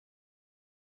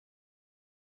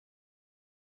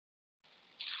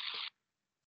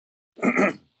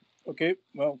Okay,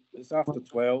 well, it's after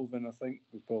 12 and I think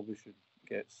we probably should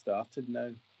get started now.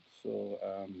 So,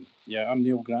 yeah, I'm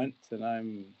Neil Grant and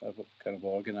I've kind of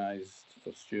organised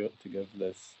for Stuart to give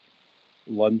this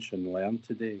lunch and learn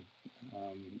today.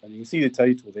 And you can see the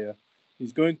title there.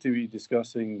 He's going to be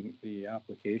discussing the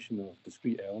application of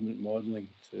discrete element modelling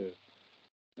to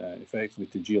effectively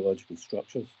to geological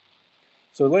structures.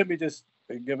 So let me just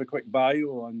give a quick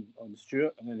bio on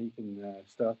Stuart and then he can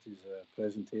start his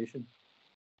presentation.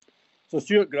 So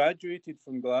Stuart graduated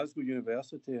from Glasgow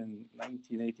University in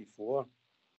 1984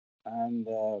 and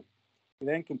he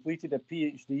then completed a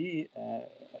PhD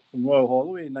from Royal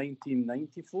Holloway in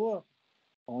 1994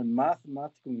 on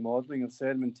mathematical modelling of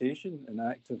sedimentation in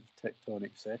active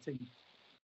tectonic settings.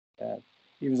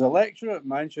 He was a lecturer at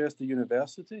Manchester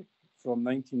University from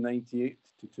 1998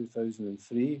 to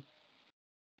 2003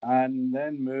 and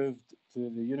then moved to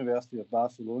the University of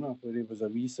Barcelona where he was a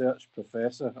research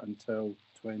professor until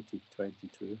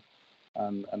 2022.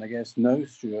 And I guess now,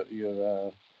 Stuart,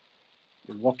 you're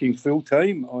working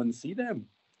full-time on CDEM.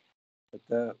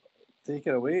 But take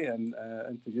it away and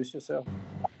introduce yourself.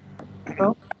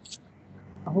 Well,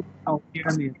 I hope I'll hear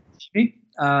me.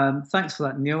 Thanks for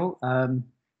that, Neil.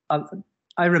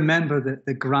 I remember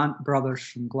the Grant brothers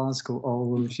from Glasgow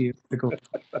all those years ago.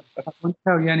 I won't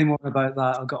tell you any more about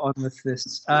that. I'll get on with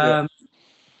this.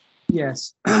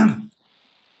 Yes.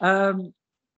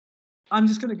 I'm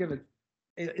just going to give it.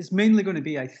 It's mainly going to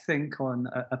be, I think, on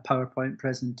a PowerPoint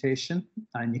presentation,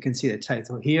 and you can see the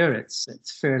title here. It's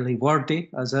fairly wordy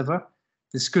as ever.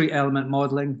 Discrete Element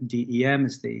Modelling, DEM,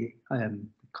 is the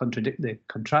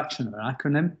contraction of an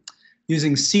acronym.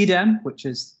 Using CDEM, which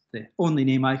is the only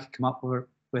name I could come up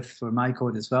with for my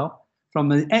code as well,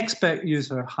 from an expert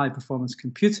user high performance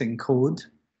computing code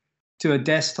to a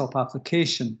desktop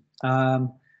application.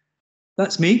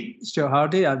 That's me, Stuart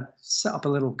Hardy. I've set up a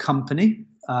little company.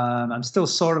 I'm still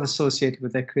sort of associated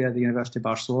with ICRIA at the University of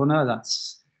Barcelona.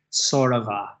 That's sort of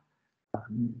a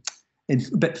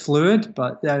bit fluid,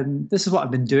 but this is what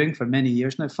I've been doing for many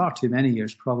years now, far too many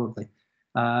years probably.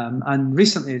 And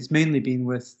recently it's mainly been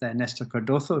with Nestor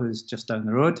Cardozo, who's just down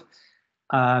the road,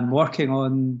 working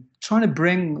on trying to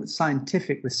bring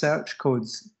scientific research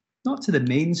codes, not to the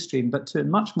mainstream, but to a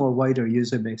much more wider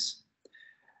user base.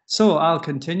 So I'll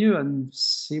continue and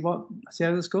see how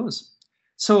this goes.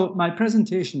 So my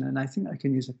presentation, and I think I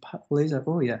can use a laser.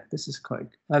 Oh yeah, this is quite.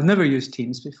 I've never used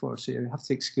Teams before, so you have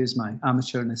to excuse my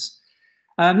amateurness.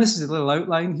 This is a little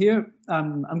outline here.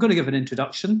 I'm going to give an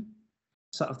introduction,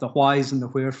 sort of the whys and the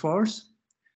wherefores.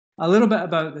 A little bit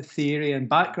about the theory and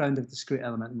background of discrete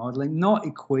element modelling, not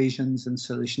equations and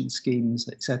solution schemes,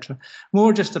 etc.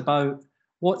 More just about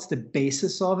what's the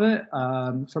basis of it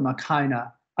from a kind of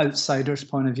outsider's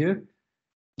point of view.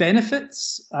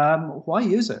 Benefits, why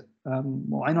use it?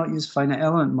 Why not use finite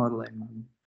element modelling?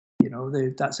 You know,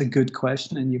 that's a good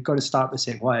question, and you've got to start by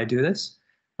saying why I do this.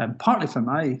 Partly from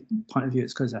my point of view,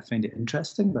 it's because I find it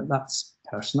interesting, but that's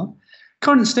personal.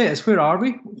 Current status, where are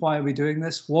we? Why are we doing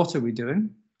this? What are we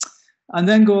doing? And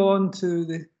then go on to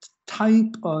the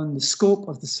type and the scope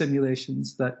of the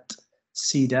simulations that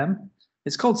CDEM.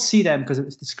 It's called CDEM because it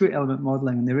was discrete element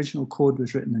modelling, and the original code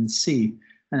was written in C.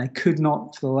 And I could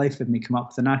not, for the life of me, come up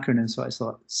with an acronym, so I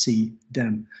thought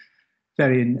CDEM.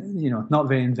 Very, not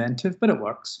very inventive, but it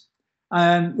works.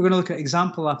 And we're going to look at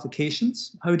example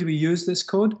applications. How do we use this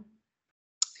code?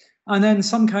 And then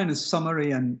some kind of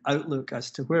summary and outlook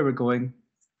as to where we're going,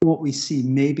 what we see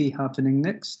may be happening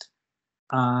next,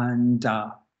 and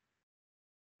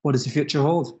what does the future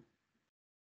hold?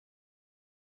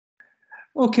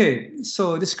 Okay,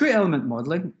 so discrete element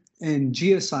modeling in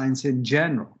geoscience in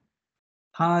general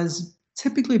has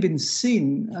typically been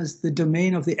seen as the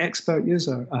domain of the expert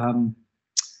user.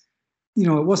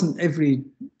 It wasn't every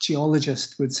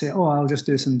geologist would say, oh, I'll just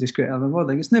do some discrete element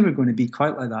modeling. It's never going to be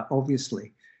quite like that,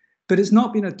 obviously. But it's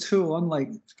not been a tool,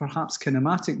 unlike perhaps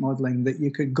kinematic modeling, that you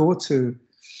could go to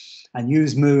and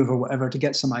use Move or whatever to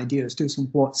get some ideas, do some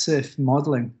what's if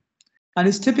modeling. And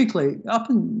it's typically, up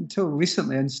until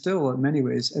recently and still in many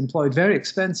ways, employed very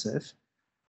expensive,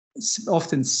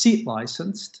 often seat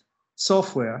licensed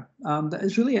software that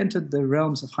has really entered the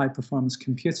realms of high performance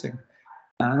computing.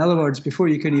 In other words, before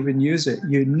you can even use it,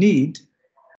 you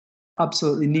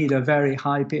absolutely need a very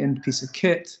high-end piece of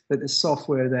kit that the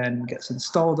software then gets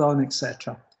installed on,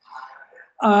 etc.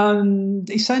 And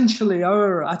essentially,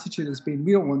 our attitude has been,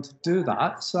 we don't want to do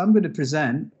that. So I'm going to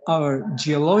present our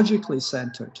geologically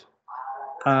centered.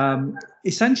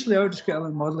 Essentially, our discrete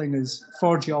element modeling is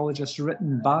for geologists,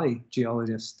 written by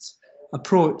geologists,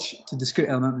 approach to discrete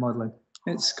element modeling.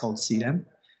 It's called CDEM.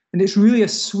 And it's really a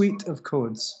suite of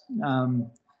codes,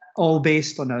 all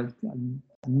based on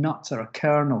a nut or a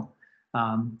kernel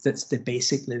that's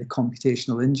basically the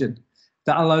computational engine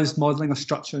that allows modeling of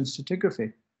structure and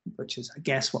stratigraphy, which is, I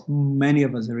guess, what many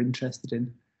of us are interested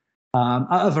in, at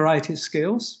a variety of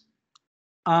scales,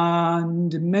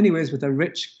 and in many ways with a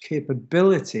rich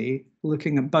capability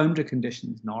looking at boundary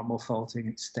conditions, normal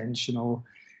faulting, extensional,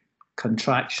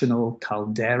 contractional,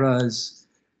 calderas,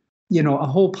 you know, a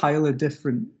whole pile of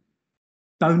different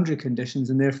boundary conditions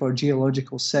and therefore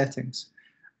geological settings.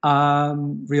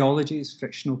 Rheologies,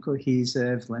 frictional,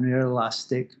 cohesive, linear,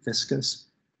 elastic, viscous,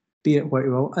 be it what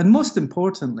you will. And most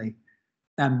importantly,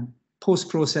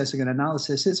 post-processing and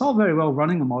analysis, it's all very well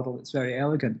running a model, it's very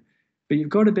elegant, but you've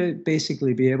got to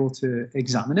basically be able to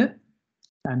examine it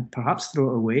and perhaps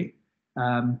throw it away,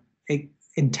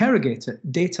 interrogate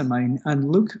it, data mine,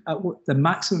 and look at what the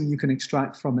maximum you can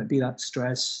extract from it, be that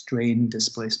stress, strain,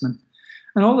 displacement.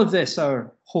 And all of this,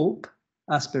 our hope,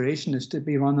 aspiration, is to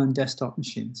be run on desktop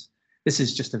machines. This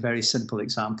is just a very simple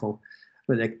example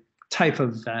with a type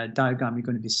of diagram you're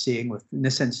going to be seeing with, in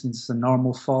this instance, a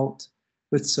normal fault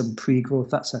with some pre-growth.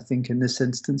 That's, I think, in this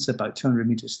instance, about 200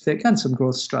 meters thick, and some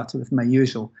growth strata with my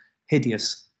usual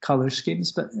hideous color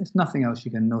schemes. But if nothing else,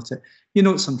 you can note it. You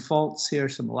note some faults here,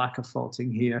 some lack of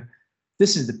faulting here.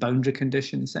 This is the boundary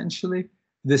condition, essentially.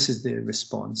 This is the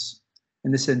response.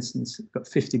 In this instance, we've got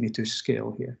 50 meters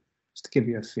scale here, just to give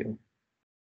you a feel.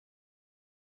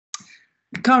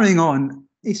 Carrying on,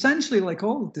 essentially like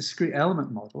all discrete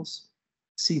element models,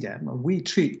 CDEM, we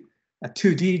treat a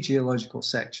 2D geological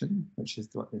section, which is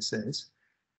what this is,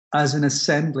 as an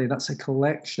assembly that's a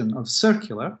collection of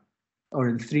circular, or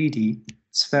in 3D,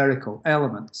 spherical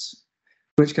elements,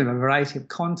 which can have a variety of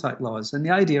contact laws. And the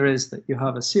idea is that you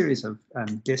have a series of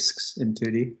disks in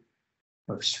 2D,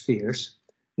 or spheres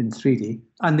in 3D,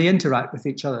 and they interact with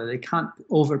each other. They can't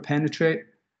over-penetrate,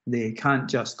 they can't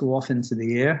just go off into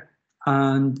the air,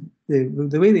 and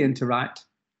the way they interact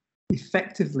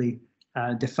effectively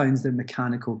defines their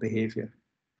mechanical behavior.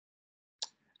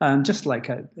 Just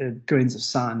like grains of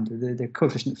sand, the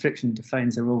coefficient of friction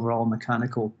defines their overall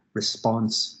mechanical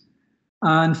response.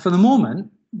 And for the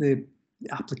moment, the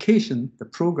application, the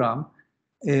program,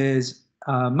 is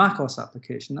a MacOS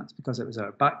application. That's because it was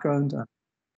our background and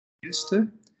used to.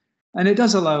 And it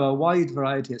does allow a wide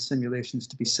variety of simulations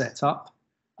to be set up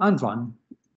and run,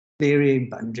 varying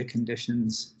boundary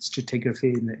conditions,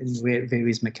 stratigraphy in the way it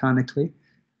varies mechanically.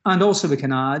 And also we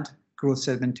can add growth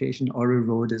sedimentation or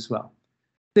erode as well.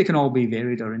 They can all be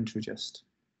varied or introduced.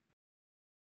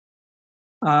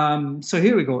 So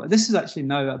here we go. This is actually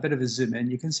now a bit of a zoom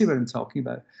in. You can see what I'm talking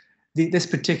about. This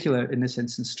particular, in this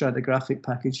instance, stratigraphic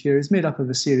package here is made up of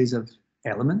a series of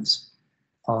elements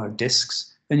or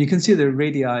disks. And you can see the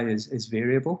radii is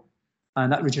variable.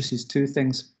 And that reduces two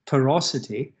things,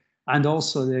 porosity and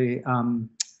also the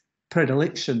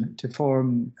predilection to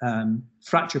form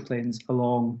fracture planes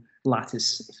along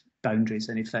lattice boundaries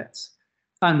and effects.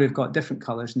 And we've got different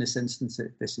colors in this instance.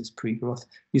 This is pre-growth.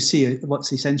 You see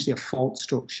what's essentially a fault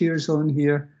stroke shear zone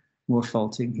here, more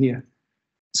faulting here.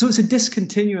 So it's a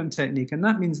discontinuum technique, and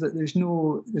that means that there's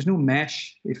no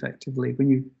mesh effectively.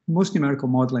 Most numerical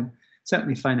modeling,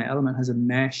 certainly finite element, has a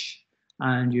mesh,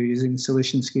 and you're using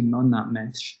solution scheme on that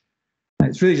mesh.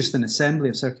 It's really just an assembly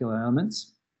of circular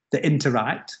elements that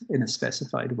interact in a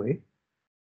specified way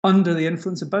under the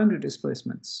influence of boundary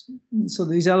displacements. So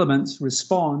these elements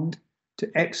respond to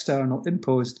external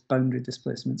imposed boundary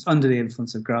displacements under the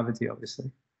influence of gravity, obviously.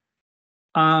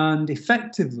 And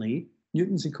effectively,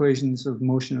 Newton's equations of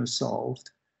motion are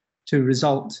solved to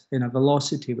result in a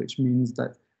velocity, which means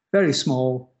that very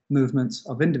small movements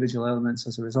of individual elements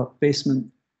as a result of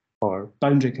basement or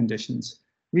boundary conditions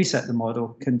reset the model,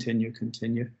 continue.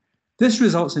 This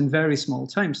results in very small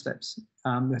time steps.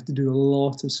 We have to do a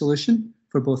lot of solution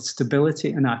for both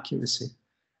stability and accuracy.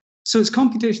 So it's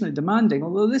computationally demanding,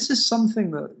 although this is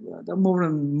something that more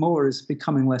and more is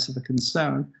becoming less of a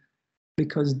concern,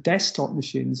 because desktop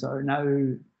machines are now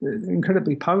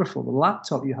incredibly powerful. The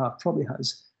laptop you have probably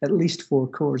has at least 4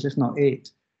 cores, if not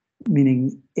 8,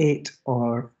 meaning 8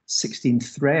 or 16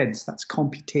 threads. That's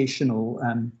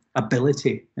computational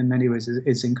ability in many ways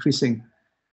is increasing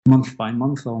month by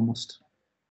month almost.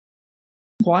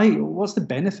 Why? What's the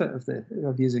benefit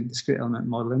of using discrete element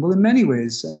modeling? Well, in many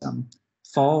ways,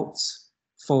 faults,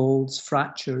 folds,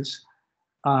 fractures,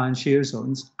 and shear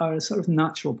zones are a sort of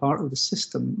natural part of the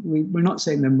system. We're not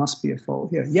saying there must be a fault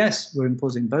here. Yes, we're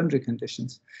imposing boundary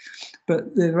conditions,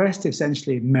 but the rest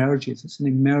essentially emerges. It's an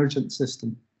emergent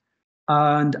system.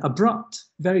 And abrupt,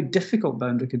 very difficult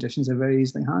boundary conditions are very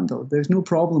easily handled. There's no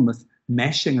problem with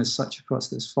meshing as such across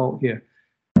this fault here.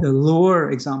 The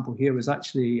lower example here was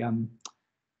actually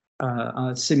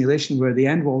a simulation where the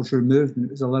end walls were removed and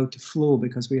it was allowed to flow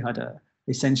because we had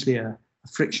essentially a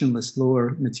frictionless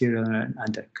lower material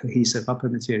and a cohesive upper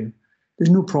material. There's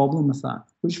no problem with that,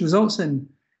 which results in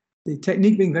the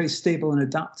technique being very stable and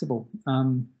adaptable.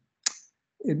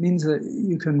 It means that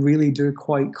you can really do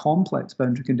quite complex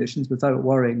boundary conditions without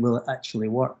worrying, will it actually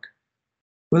work?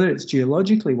 Whether it's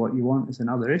geologically what you want is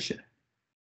another issue.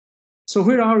 So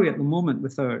where are we at the moment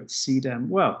with our CDEM?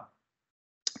 Well,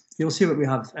 you'll see that we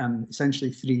have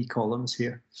essentially 3 columns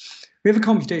here. We have a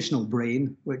computational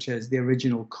brain, which is the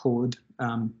original code.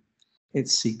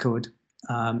 It's C code.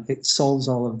 It solves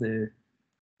all of the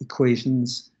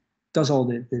equations, does all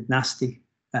the nasty,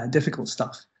 difficult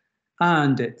stuff.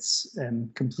 And it's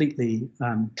completely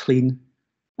clean.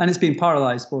 And it's been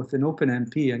parallelized both in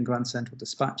OpenMP and Grand Central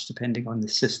Dispatch, depending on the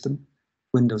system,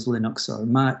 Windows, Linux, or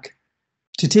Mac,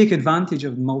 to take advantage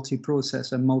of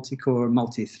multi-processor, multi-core,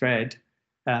 multi-thread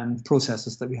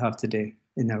processes that we have today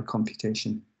in our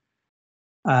computation.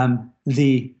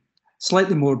 The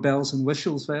slightly more bells and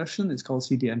whistles version is called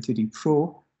CDEM2D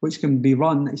Pro, which can be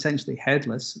run essentially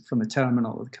headless from a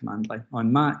terminal or command line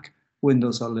on Mac,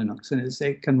 Windows, or Linux, and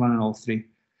it can run on all 3.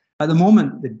 At the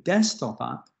moment, the desktop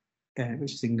app,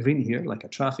 which is in green here, like a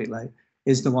traffic light,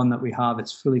 is the one that we have.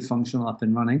 It's fully functional, up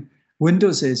and running.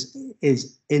 Windows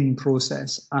is in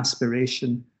process,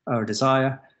 aspiration, our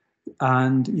desire.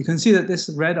 And you can see that this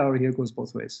red arrow here goes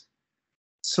both ways.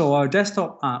 So our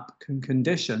desktop app can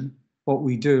condition what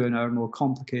we do in our more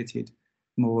complicated,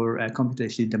 more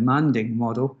computationally demanding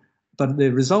model, but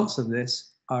the results of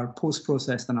this are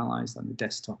post-processed and analyzed on the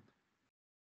desktop.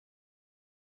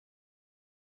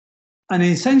 And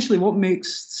essentially what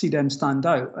makes CDEM stand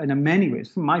out, and in many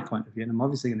ways, from my point of view, and I'm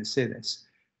obviously going to say this,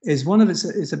 is one of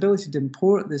its ability to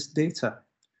import this data.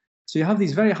 So you have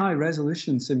these very high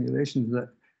resolution simulations that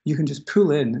you can just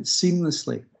pull in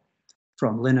seamlessly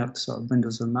from Linux or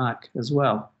Windows or Mac as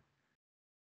well.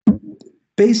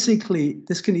 Basically,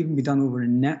 this can even be done over a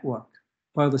network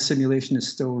while the simulation is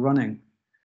still running.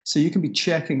 So you can be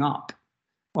checking up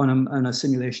on a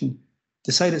simulation,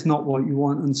 decide it's not what you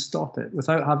want, and stop it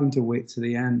without having to wait to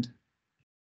the end.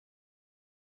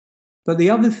 But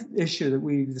the other issue that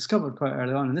we discovered quite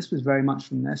early on, and this was very much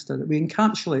from Nesta, that we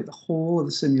encapsulate the whole of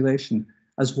the simulation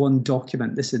as one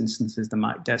document. This instance is the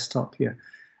Mac desktop here.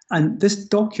 And this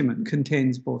document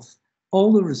contains both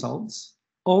all the results,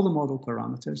 all the model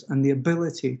parameters, and the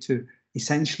ability to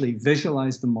essentially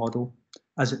visualize the model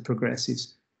as it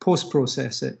progresses,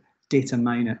 post-process it, data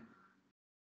mine it.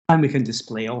 And we can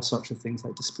display all sorts of things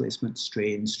like displacement,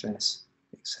 strain, stress,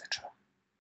 etc.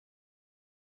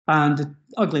 And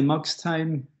ugly mugs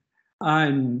time.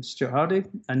 I'm Stuart Hardy,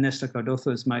 and Nesta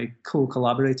Cardozo is my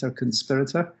co-collaborator,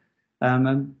 conspirator.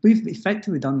 And we've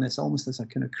effectively done this almost as a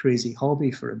kind of crazy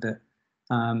hobby for a bit.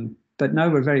 But now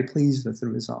we're very pleased with the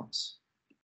results.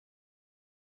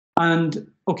 And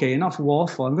okay, enough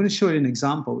waffle. I'm going to show you an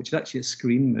example, which is actually a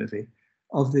screen movie,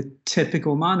 of the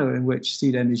typical manner in which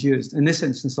CDEM is used. In this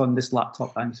instance, on this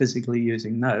laptop I'm physically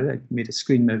using now, I made a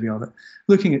screen movie of it,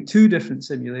 looking at 2 different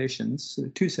simulations, so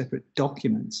 2 separate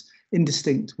documents in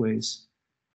distinct ways.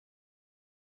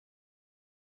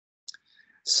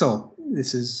 So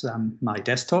this is my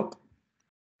desktop,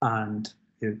 and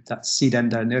that's CDEM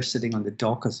down there sitting on the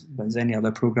dock as any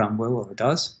other program will or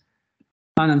does.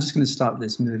 And I'm just going to start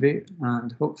this movie,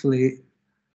 and hopefully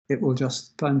it will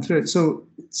just plan through it. So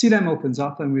CDEM opens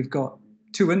up, and we've got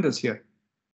 2 windows here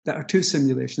that are 2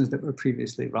 simulations that were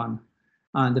previously run.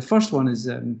 And the first one is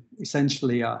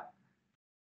essentially a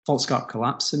fault scarp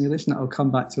collapse simulation that I'll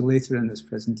come back to later in this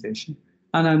presentation.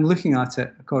 And I'm looking at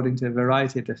it according to a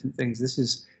variety of different things. This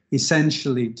is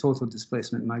essentially total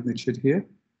displacement magnitude here.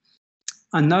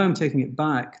 And now I'm taking it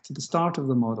back to the start of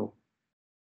the model.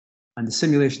 And the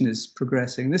simulation is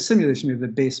progressing. This simulation, we have a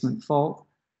basement fault,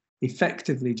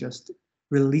 effectively just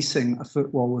releasing a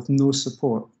footwall with no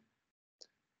support.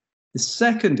 The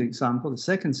second example, the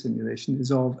second simulation,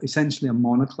 is of essentially a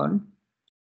monocline.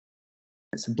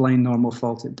 It's a blind normal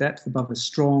fault at depth above a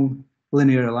strong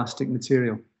linear elastic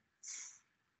material.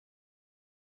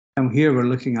 And here we're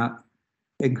looking at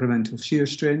incremental shear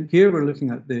strain. Here we're looking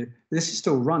at this is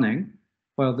still running,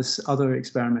 while this other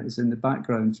experiment is in the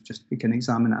background. Just we can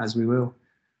examine it as we will.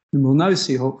 And we'll now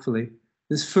see, hopefully,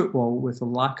 this footwall with a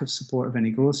lack of support of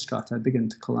any growth strata begin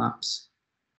to collapse.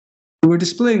 We're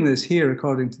displaying this here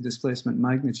according to displacement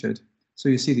magnitude. So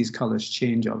you see these colors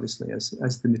change, obviously, as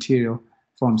the material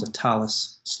forms a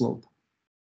talus slope.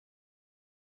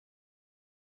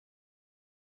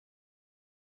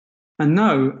 And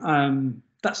now,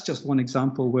 that's just one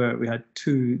example where we had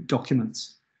 2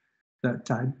 documents that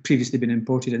had previously been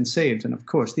imported and saved. And of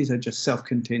course, these are just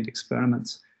self-contained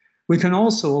experiments. We can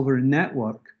also, over a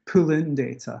network, pull in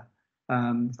data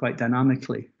quite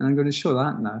dynamically. And I'm going to show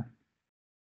that now.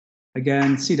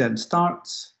 Again, CDEM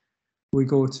starts. We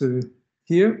go to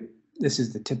here. This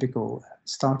is the typical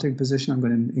starting position. I'm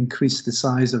going to increase the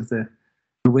size of the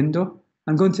window.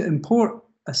 I'm going to import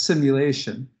a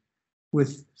simulation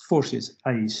with forces,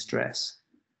 i.e. stress,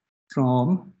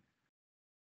 from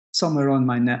somewhere on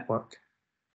my network.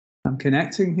 I'm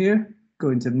connecting here,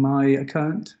 going to my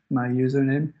account, my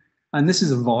username, and this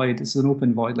is a void. It's an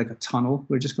open void, like a tunnel.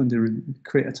 We're just going to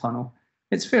create a tunnel.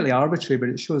 It's fairly arbitrary, but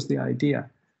it shows the idea.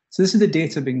 So this is the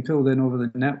data being pulled in over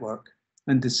the network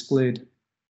and displayed.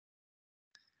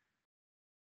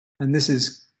 And this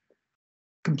is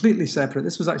completely separate.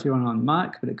 This was actually run on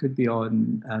Mac, but it could be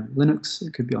on Linux,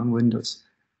 it could be on Windows.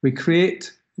 We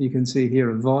create, you can see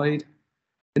here, a void.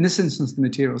 In this instance, the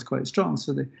material is quite strong,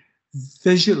 so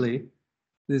visually,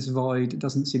 this void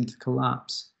doesn't seem to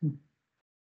collapse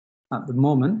at the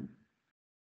moment.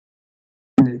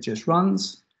 And it just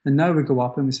runs. And now we go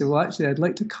up and we say, well, actually, I'd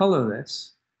like to color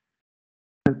this.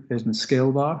 There's my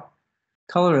scale bar.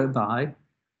 Color it by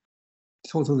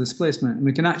total displacement. And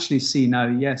we can actually see now,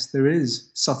 yes, there is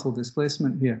subtle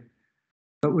displacement here.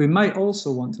 But we might also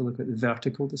want to look at the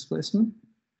vertical displacement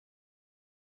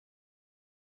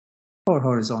or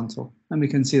horizontal. And we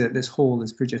can see that this hole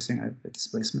is producing out the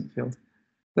displacement field.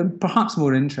 But perhaps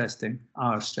more interesting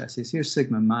are stresses. Here's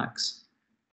sigma max.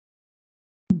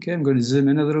 Okay, I'm going to zoom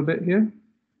in a little bit here.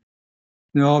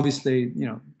 Now, obviously,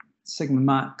 sigma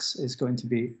max is going to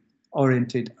be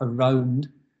oriented around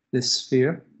this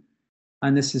sphere.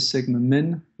 And this is sigma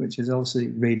min, which is also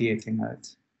radiating out.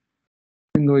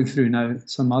 I'm going through now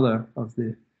some other of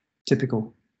the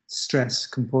typical stress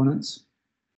components.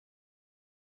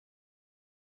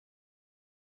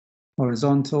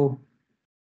 Horizontal.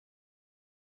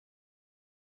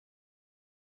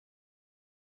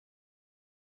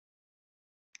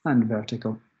 And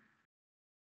vertical.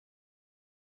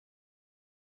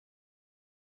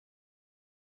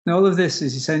 Now, all of this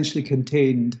is essentially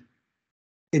contained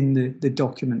in the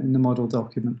document, in the model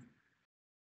document.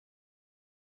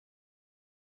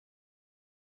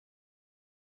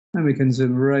 And we can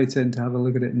zoom right in to have a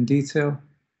look at it in detail.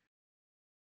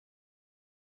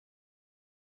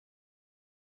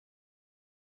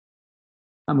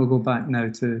 And we'll go back now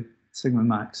to sigma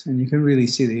max, and you can really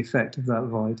see the effect of that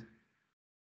void.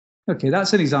 Okay,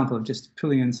 that's an example of just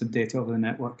pulling in some data over the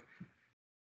network.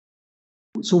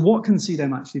 So what can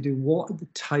CDEM actually do? What are the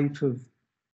type of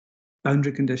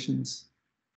boundary conditions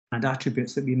and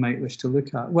attributes that we might wish to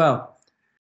look at? Well,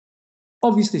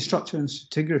 obviously structure and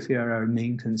stratigraphy are our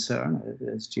main concern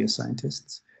as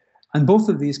geoscientists. And both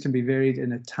of these can be varied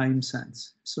in a time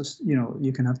sense. So,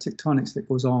 you can have tectonics that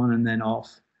goes on and then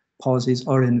off, pauses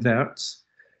or inverts.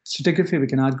 Stratigraphy, we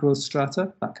can add growth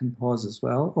strata, that can pause as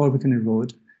well, or we can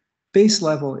erode. Base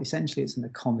level, essentially, it's an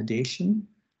accommodation.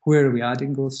 Where are we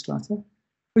adding growth strata?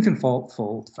 We can fault,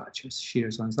 fold, fractures,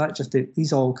 shear zones.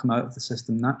 These all come out of the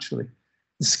system naturally.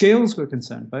 The scales we're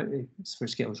concerned about, for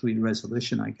scales, read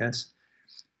resolution, I guess.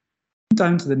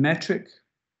 Down to the metric,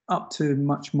 up to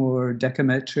much more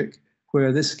decametric,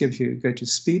 where this gives you greater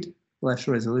speed, less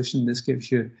resolution. This gives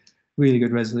you really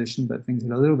good resolution, but things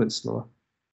are a little bit slower.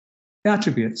 The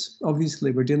attributes, obviously,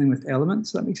 we're dealing with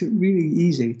elements. That makes it really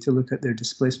easy to look at their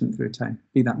displacement through time,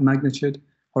 be that magnitude,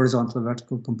 horizontal or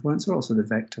vertical components, or also the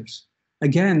vectors.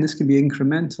 Again, this can be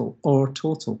incremental or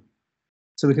total.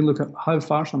 So we can look at how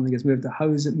far something is moved, how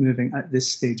is it moving at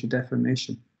this stage of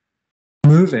deformation.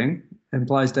 Moving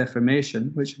implies deformation,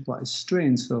 which implies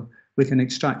strain. So we can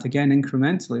extract, again,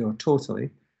 incrementally or totally,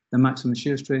 the maximum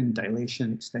shear strain,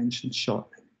 dilation, extension,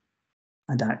 shortening,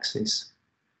 and axis.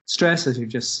 Stress, as you've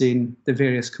just seen, the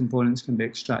various components can be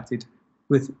extracted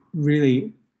with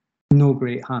really no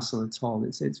great hassle at all.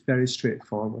 It's very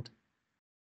straightforward.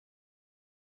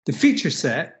 The feature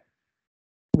set,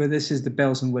 where this is the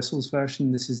bells and whistles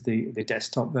version, this is the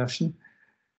desktop version.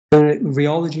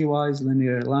 Rheology-wise,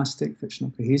 linear elastic,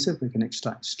 frictional cohesive, we can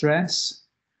extract stress,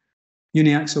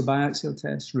 uniaxial, biaxial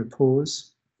tests,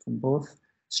 repose from both.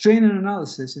 Strain and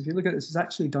analysis, if you look at this, is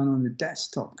actually done on the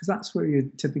desktop, because that's where you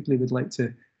typically would like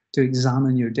to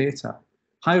examine your data.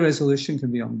 High resolution can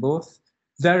be on both.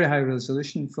 Very high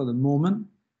resolution for the moment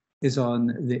is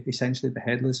on essentially the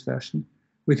headless version.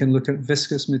 We can look at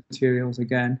viscous materials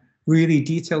again. Really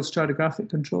detailed stratigraphic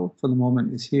control for the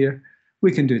moment is here.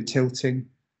 We can do tilting,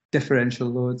 differential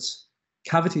loads,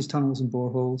 cavities, tunnels, and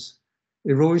boreholes,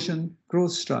 erosion,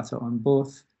 growth strata on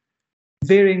both,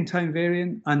 varying time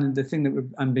variant, and the thing that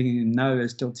I'm bringing in now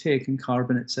is deltaic and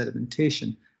carbonate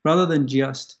sedimentation, rather than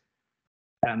just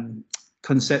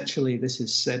conceptually this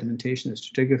is sedimentation, it's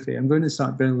stratigraphy. I'm going to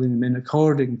start building them in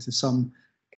according to some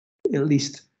at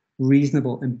least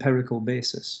reasonable empirical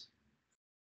basis.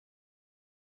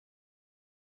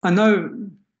 And now,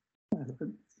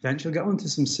 eventually get onto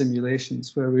some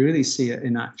simulations where we really see it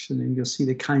in action, and you'll see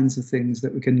the kinds of things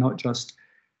that we can not just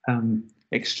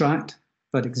extract,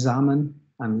 but examine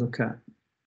and look at.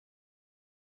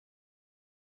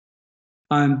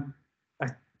 I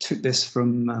took this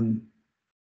from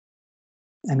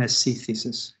MSc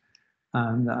thesis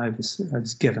that I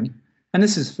was given, and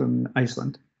this is from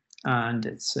Iceland, and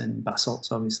it's in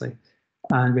basalts, obviously.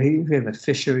 And we have a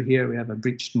fissure here, we have a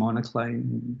breached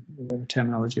monocline, whatever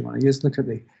terminology you want to use. Look at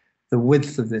the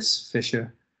width of this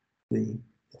fissure, the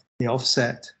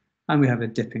offset, and we have a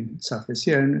dipping surface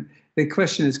here. And the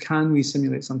question is, can we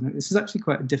simulate something? This is actually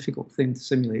quite a difficult thing to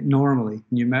simulate normally,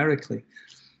 numerically.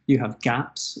 You have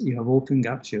gaps, you have open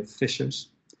gaps, you have fissures.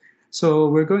 So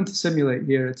we're going to simulate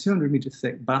here a 200-meter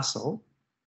thick basalt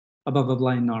above a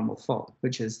blind normal fault,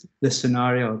 which is the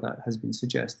scenario that has been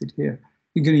suggested here.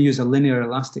 You're going to use a linear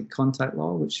elastic contact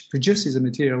law, which produces a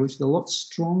material which is a lot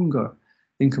stronger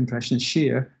in compression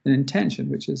shear than in tension,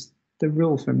 which is the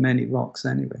rule for many rocks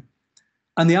anyway.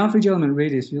 And the average element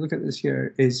radius, if you look at this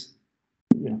here, is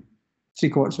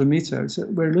 3/4 of a meter. So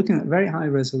we're looking at very high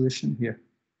resolution here.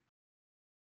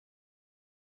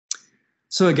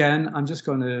 So again, I'm just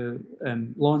going to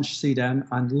launch CDEM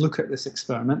and look at this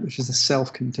experiment, which is a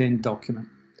self-contained document.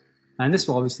 And this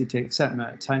will obviously take a certain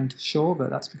amount of time to show, but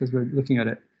that's because we're looking at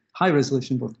it high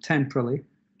resolution, both temporally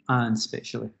and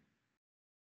spatially.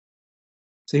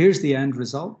 So here's the end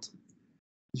result.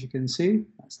 As you can see,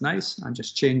 that's nice. I'm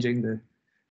just changing the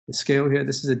scale here.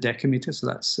 This is a decameter, so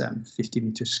that's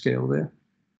 50-meter scale there.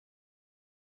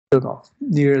 We've got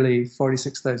nearly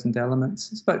 46,000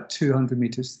 elements. It's about 200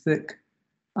 meters thick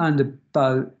and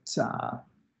about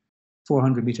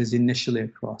 400 meters initially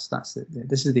across. That's it.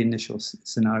 This is the initial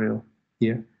scenario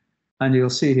here. And you'll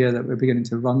see here that we're beginning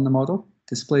to run the model.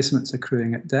 Displacement's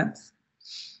accruing at depth.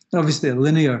 And obviously, a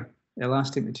linear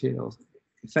elastic material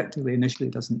effectively initially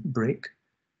doesn't break.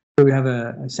 So we have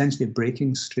essentially a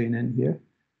breaking strain in here.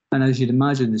 And as you'd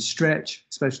imagine, the stretch,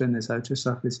 especially in this outer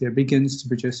surface here, begins to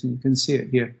produce, and you can see it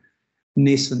here,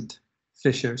 nascent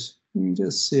fissures. You can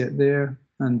just see it there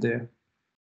and there.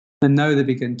 And now they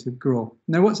begin to grow.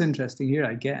 Now, what's interesting here,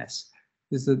 I guess,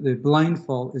 is that the blind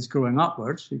fault is growing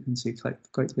upwards. You can see quite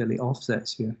clearly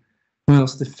offsets here,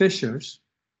 whilst the fissures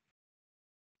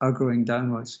are growing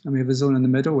downwards. And we have a zone in the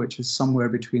middle, which is somewhere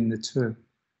between the two.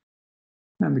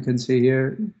 And we can see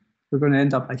here, we're going to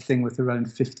end up, I think, with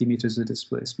around 50 meters of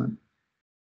displacement.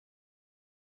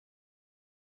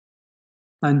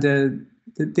 And the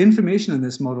information in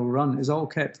this model run is all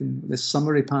kept in this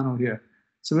summary panel here.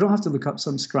 So we don't have to look up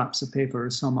some scraps of paper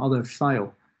or some other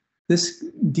file. This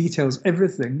details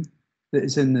everything that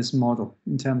is in this model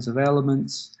in terms of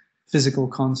elements, physical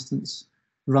constants,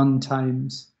 run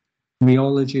times,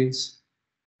 rheologies,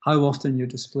 how often you're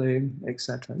displaying,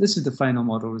 etc. This is the final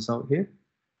model result here.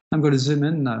 I'm going to zoom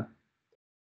in now.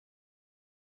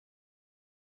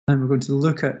 And we're going to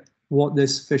look at what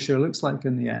this fissure looks like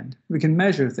in the end. We can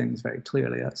measure things very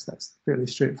clearly. That's fairly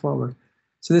straightforward.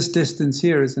 So this distance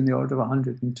here is in the order of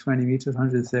 120 meters,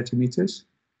 130 meters.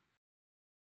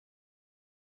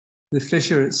 The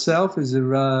fissure itself is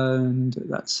around,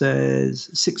 that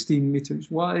says 16 meters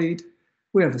wide.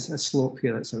 We have a slope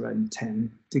here that's around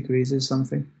 10 degrees or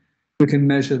something. We can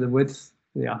measure the width,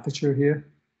 the aperture here,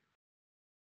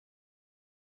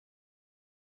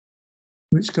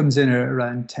 which comes in at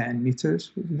around 10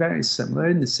 meters, very similar,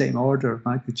 in the same order of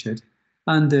magnitude.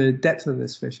 And the depth of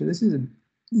this fissure, this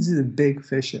is a big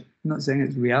fissure. I'm not saying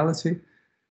it's reality,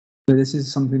 but this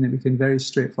is something that we can very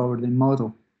straightforwardly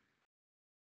model.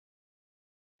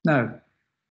 Now,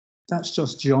 that's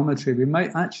just geometry. We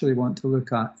might actually want to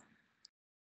look at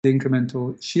the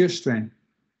incremental shear strain.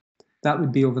 That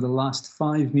would be over the last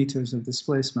 5 meters of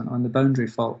displacement on the boundary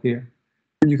fault here.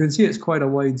 And you can see it's quite a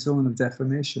wide zone of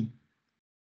deformation.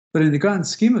 But in the grand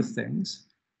scheme of things,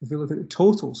 if we look at the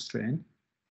total strain,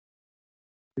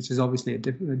 which is obviously a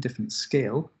different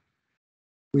scale,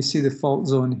 we see the fault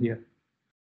zone here,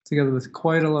 together with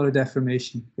quite a lot of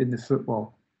deformation in the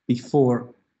footwall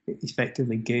before it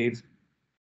effectively gave.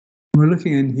 We're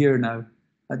looking in here now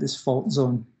at this fault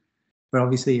zone, where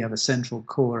obviously you have a central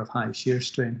core of high shear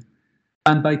strain.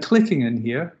 And by clicking in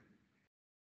here,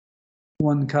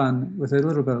 one can, with a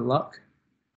little bit of luck,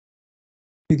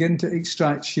 begin to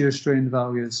extract shear strain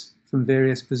values from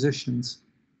various positions.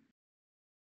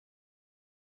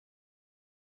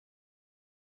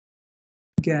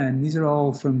 Again, these are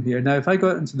all from here. Now, if I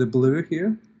go out into the blue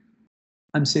here,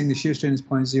 I'm saying the shear strain is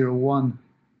 0.01.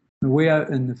 The way out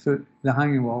in the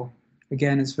hanging wall,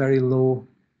 again, it's very low.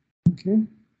 Okay,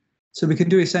 so we can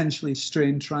do essentially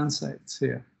strain transects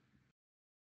here.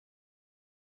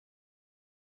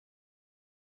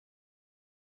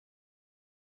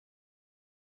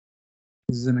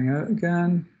 Zooming out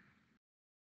again,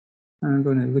 and I'm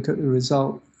going to look at the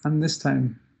result, and this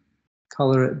time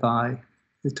color it by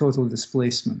the total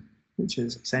displacement, which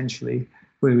is essentially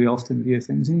where we often view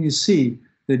things. And you see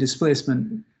the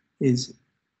displacement is,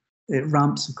 it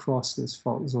ramps across this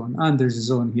fault zone, and there's a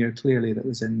zone here clearly that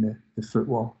was in the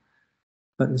footwall,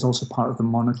 but it was also part of the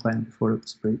monocline before it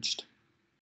was breached.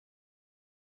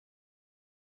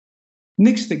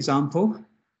 Next example,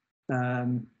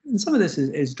 and some of this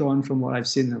is drawn from what I've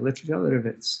seen in the literature,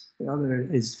 the other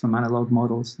is from analog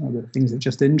models, other things that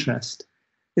just interest,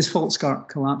 is fault scarp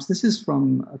collapse. This is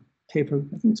from a paper,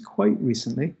 I think it's quite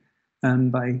recently,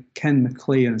 by Ken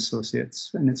McClay and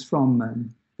Associates, and it's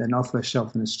from the Northwest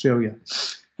Shelf in Australia.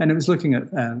 And it was looking at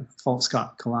fault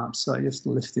scarp collapse, so I just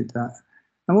lifted that.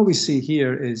 And what we see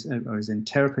here is, or is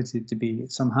interpreted to be,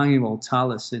 some hanging wall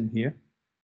talus in here.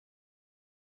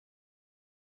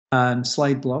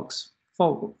 Slide blocks,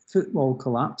 footwall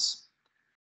collapse,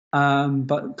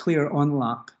 but clear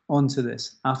onlap onto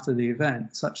this after the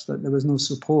event, such that there was no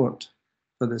support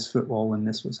for this footwall when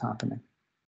this was happening.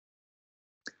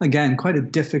 Again, quite a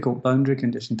difficult boundary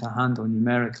condition to handle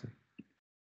numerically.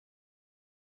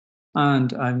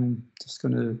 And I'm just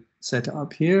going to set it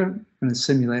up here. I'm going to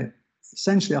simulate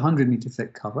essentially 100-meter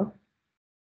thick cover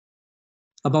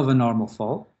above a normal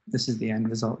fault. This is the end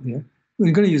result here.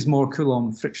 We're going to use more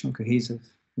Coulomb frictional cohesive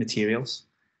materials,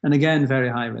 and again, very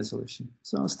high resolution.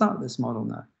 So I'll start this model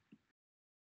now.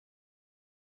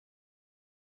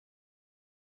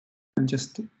 I'm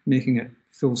just making it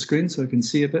full screen so I can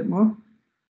see a bit more.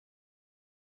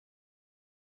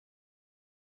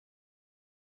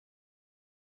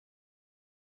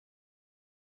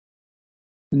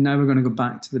 And now we're going to go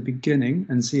back to the beginning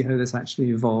and see how this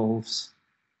actually evolves.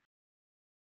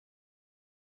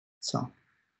 So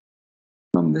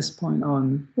from this point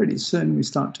on, pretty soon we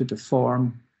start to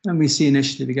deform, and we see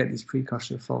initially we get these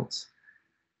precursor faults.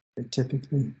 They're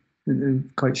typically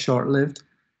quite short-lived.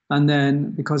 And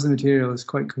then because the material is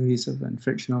quite cohesive and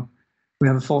frictional, we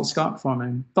have a fault scarp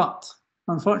forming. But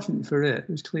unfortunately for it,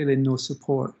 there's clearly no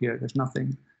support here. There's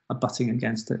nothing abutting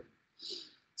against it.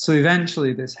 So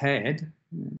eventually this head,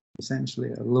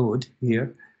 essentially a load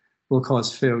here, will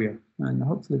cause failure. And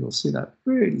hopefully we'll see that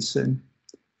pretty soon.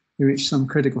 We reach some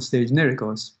critical stage, and there it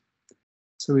goes.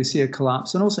 So we see a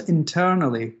collapse, and also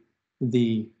internally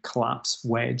the collapse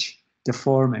wedge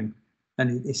deforming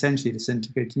and essentially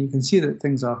disintegrating. You can see that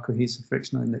things are cohesive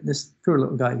frictional, and that this poor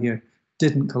little guy here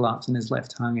didn't collapse and is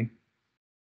left hanging.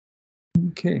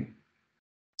 Okay,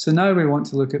 so now we want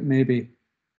to look at maybe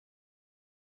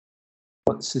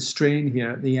what's the strain here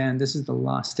at the end. This is the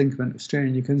last increment of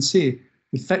strain. You can see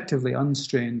effectively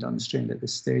unstrained at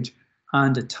this stage,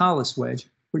 and a talus wedge,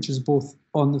 which is both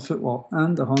on the footwall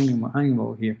and the hanging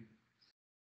wall here.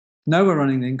 Now we're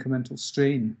running the incremental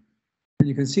strain, and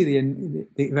you can see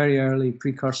the very early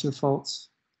precursor faults,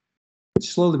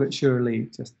 which slowly but surely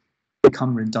just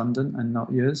become redundant and not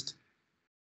used.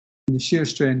 And the shear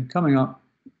strain coming up,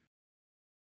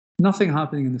 nothing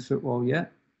happening in the footwall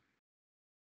yet.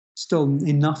 Still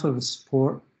enough of a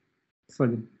support for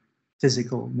the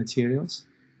physical materials.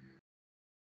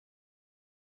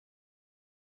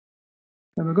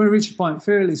 And we're going to reach a point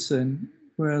fairly soon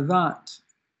where that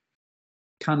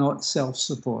cannot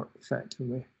self-support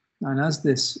effectively. And as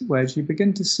this wedge, you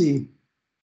begin to see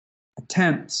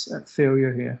attempts at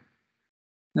failure here.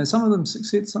 Now, some of them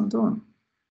succeed, some don't.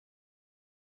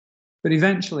 But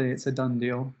eventually it's a done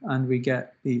deal, and we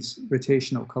get these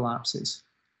rotational collapses.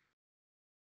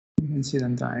 You can see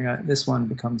them dying out. This one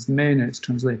becomes the main, and it's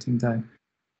translating down.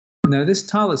 Now, this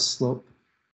talus slope,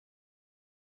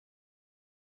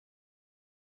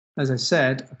 as I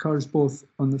said, occurs both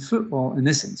on the footwall in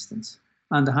this instance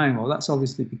and the hanging wall. That's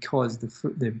obviously because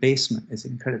the basement is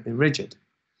incredibly rigid.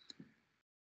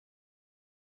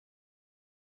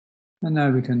 And now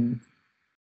we can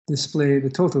display the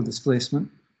total displacement,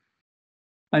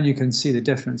 and you can see the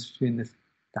difference between the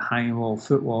hanging wall,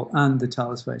 footwall, and the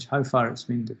talus wedge, how far it's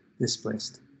been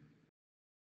displaced.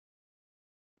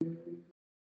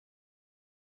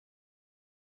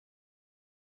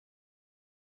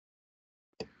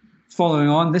 Following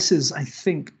on, this is, I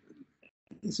think,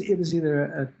 it was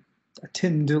either a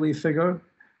Tim Dooley figure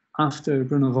after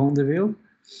Bruno Vandevelde.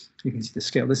 You can see the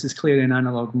scale. This is clearly an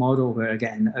analog model where,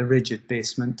 again, a rigid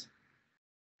basement,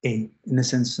 in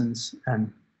this instance,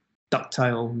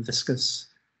 ductile, viscous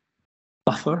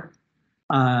buffer,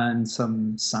 and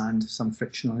some sand, some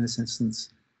frictional in this instance,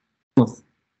 both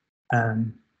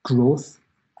growth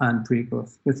and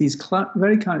pre-growth, with these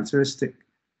very characteristic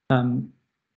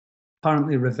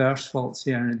apparently reverse faults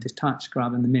here and a detached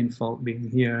graben, the main fault being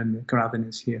here and the graben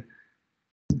is here.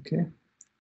 Okay.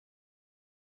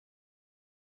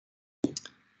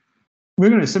 We're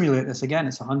going to simulate this again.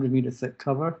 It's a 100-meter thick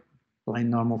cover, line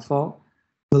normal fault.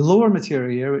 The lower material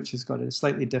here, which has got a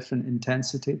slightly different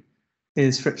intensity,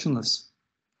 is frictionless.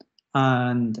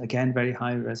 And again, very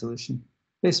high resolution.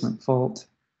 Basement fault,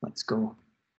 let's go.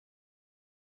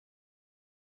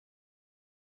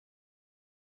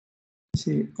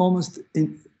 See, almost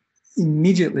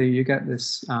immediately you get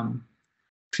this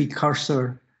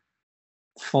precursor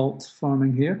fault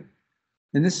forming here.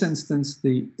 In this instance,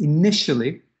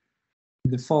 initially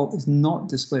the fault is not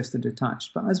displaced or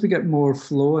detached, but as we get more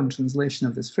flow and translation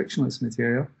of this frictionless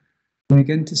material, we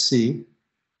begin to see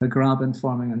the graben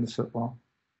forming in the footwall.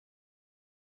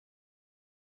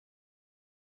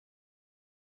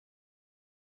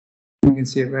 You can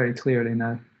see it very clearly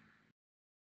now.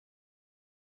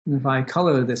 And if I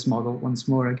color this model once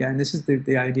more again, this is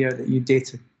the idea that you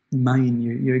data mine,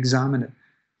 you examine it,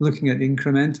 looking at the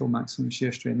incremental maximum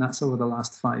shear strain. That's over the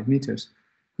last 5 meters.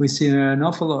 We see an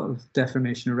awful lot of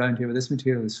deformation around here where this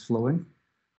material is flowing,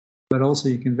 but also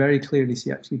you can very clearly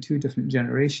see actually 2 different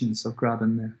generations of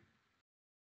graben there.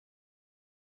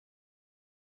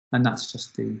 And that's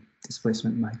just the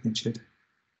displacement magnitude,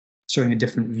 showing a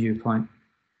different viewpoint.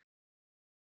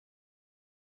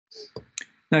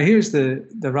 Now here's the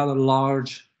rather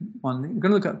large one. We're going to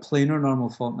look at planar normal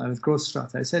fault now with growth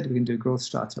strata. I said we can do growth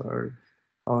strata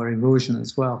or erosion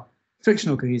as well.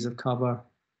 Frictional cohesive cover,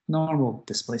 normal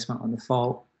displacement on the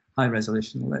fault, high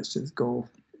resolution. Let's just go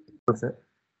with it.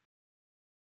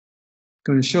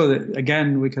 Going to show that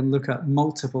again we can look at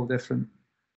multiple different.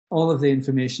 All of the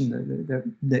information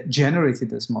that generated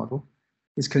this model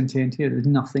is contained here. There's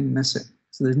nothing missing,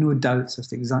 so there's no doubts as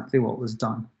to exactly what was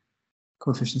done.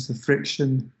 Coefficients of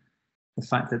friction, the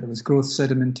fact that there was growth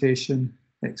sedimentation,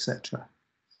 etc.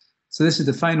 So this is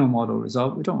the final model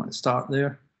result. We don't want to start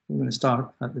there. We're going to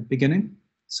start at the beginning,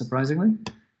 surprisingly.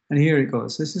 And here it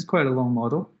goes. This is quite a long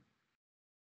model.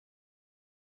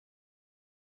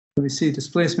 We see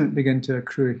displacement begin to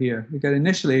accrue here. We get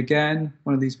initially, again,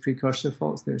 one of these precursor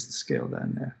faults. There's the scale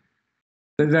down there.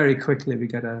 But very quickly, we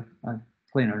get a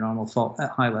planar normal fault at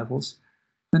high levels.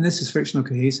 And this is frictional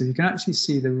cohesive. You can actually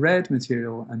see the red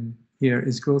material, and here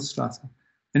is growth strata.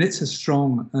 And it's as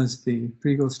strong as the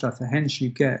pre-growth strata. Hence, you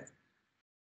get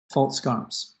fault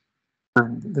scarps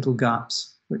and little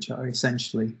gaps, which are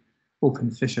essentially open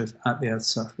fissures at the Earth's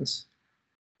surface.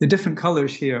 The different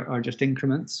colors here are just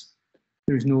increments.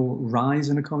 There is no rise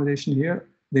in accommodation here.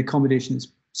 The accommodation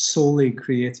is solely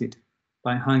created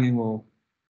by hanging wall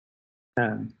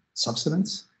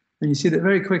subsidence. And you see that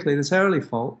very quickly, this early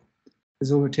fault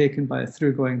is overtaken by a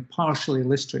through-going partially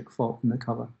listric fault in the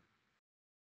cover.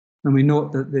 And we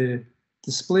note that the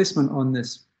displacement on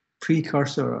this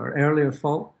precursor or earlier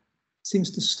fault seems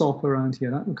to stop around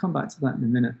here. We'll come back to that in a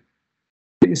minute.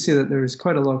 But you see that there is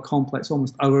quite a lot of complex,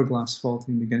 almost hourglass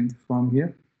faulting beginning to form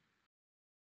here,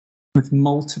 with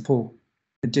multiple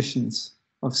additions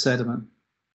of sediment.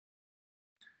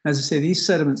 As I say, these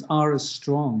sediments are as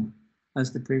strong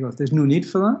as the pre-growth. There's no need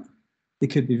for that. They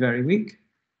could be very weak,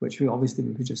 which we obviously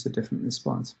would produce a different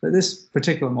response. But this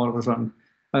particular model was run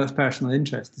out of personal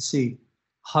interest to see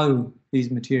how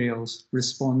these materials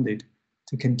responded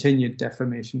to continued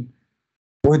deformation.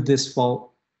 Would this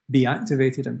fault be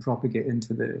activated and propagate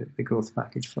into the growth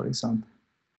package, for example?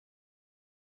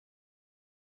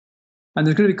 And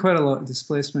there's going to be quite a lot of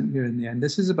displacement here in the end.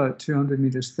 This is about 200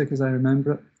 meters thick, as I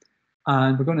remember it.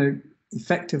 And we're going to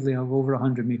effectively have over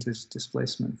 100 meters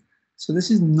displacement. So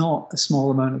this is not a small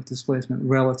amount of displacement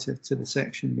relative to the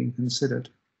section being considered.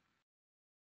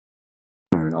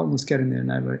 We're almost getting there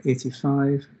now, we're at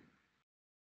 85.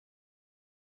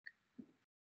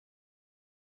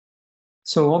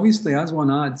 So obviously, as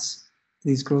one adds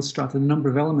these growth strata, the number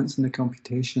of elements in the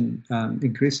computation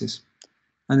increases.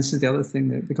 And this is the other thing,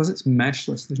 that because it's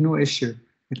meshless, there's no issue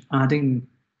with adding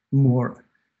more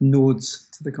nodes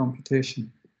to the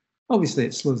computation. Obviously,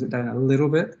 it slows it down a little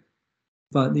bit,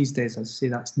 but these days, as I say,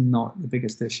 that's not the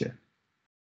biggest issue.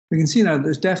 We can see now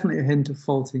there's definitely a hint of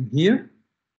faulting here,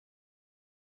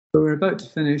 but we're about to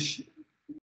finish.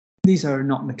 These are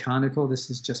not mechanical. This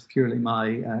is just purely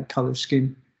my color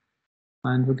scheme.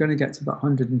 And we're going to get to about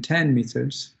 110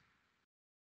 meters,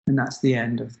 and that's the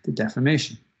end of the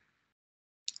deformation,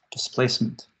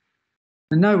 displacement.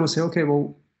 And now we'll say, okay,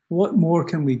 well, what more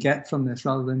can we get from this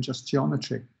rather than just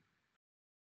geometry?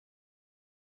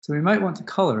 So we might want to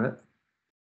color it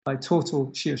by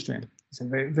total shear strain. It's a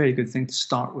very, very good thing to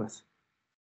start with.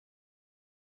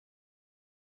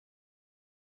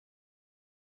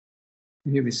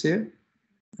 Here we see it.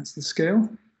 That's the scale.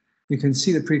 You can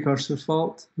see the precursor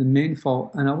fault, the main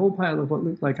fault, and a whole pile of what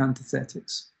look like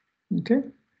antithetics. Okay?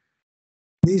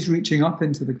 These reaching up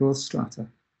into the growth strata.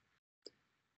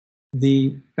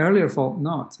 The earlier fault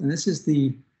not, and this is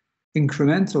the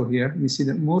incremental here. You see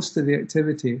that most of the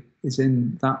activity is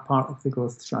in that part of the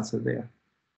growth strata there.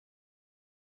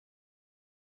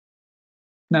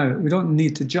 Now, we don't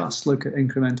need to just look at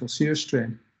incremental shear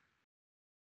strain.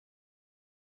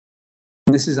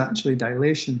 This is actually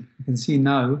dilation. You can see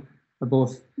now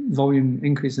both volume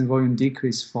increase and volume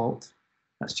decrease fault.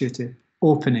 That's due to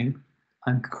opening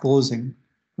and closing.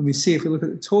 And we see if we look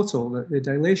at the total that the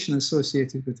dilation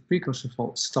associated with the precursor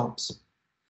fault stops.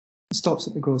 It stops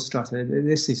at the growth strata.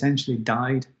 This essentially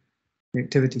died. The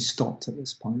activity stopped at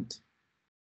this point.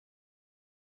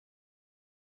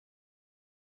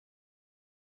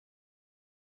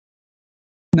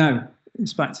 Now,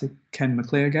 it's back to Ken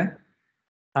McClay again.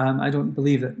 I don't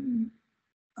believe that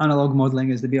analog modelling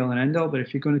is the be-all and end-all, but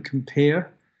if you're going to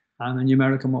compare a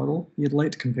numerical model, you'd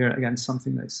like to compare it against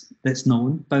something that's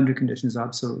known. Boundary conditions are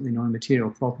absolutely known, material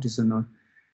properties are known.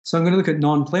 So I'm going to look at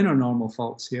non-planar normal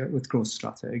faults here with growth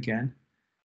strata again,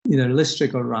 either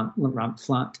listric or ramp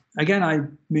flat. Again, I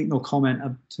make no comment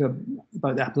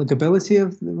about the applicability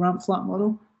of the ramp flat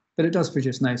model, but it does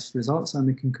produce nice results, and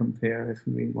we can compare if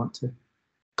we want to.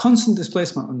 Constant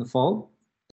displacement on the fault.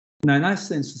 Now, in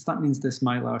this instance, that means this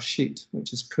mylar sheet,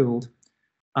 which is pulled.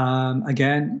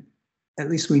 Again, at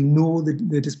least we know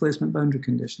the displacement boundary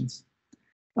conditions.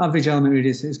 Average element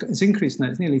radius is increased now,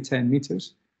 it's nearly 10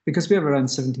 meters, because we have around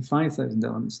 75,000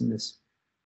 elements in this.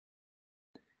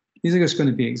 These are just going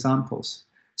to be examples.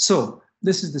 So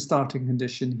this is the starting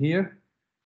condition here.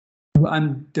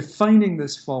 I'm defining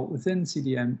this fault within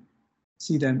CDEM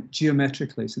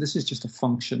geometrically. So this is just a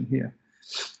function here.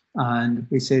 And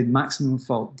we say maximum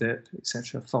fault dip,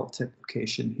 etc., fault tip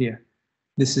location here.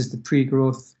 This is the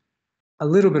pre-growth, a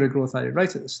little bit of growth added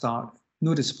right at the start,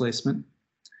 no displacement.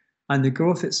 And the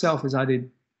growth itself is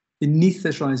added beneath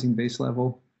this rising base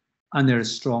level, and there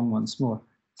is strong once more.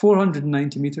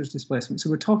 490 meters displacement. So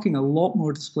we're talking a lot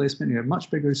more displacement here,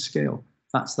 much bigger scale.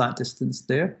 That's that distance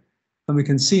there. And we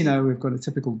can see now we've got a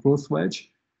typical growth wedge.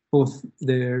 Both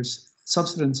there's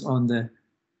subsidence on the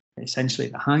essentially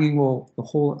the hanging wall, the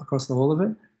whole across the whole of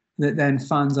it, that then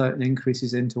fans out and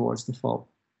increases in towards the fault.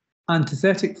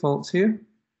 Antithetic faults here.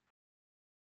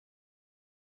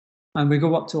 And we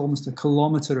go up to almost a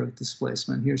kilometer of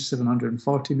displacement. Here's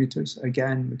 740 meters.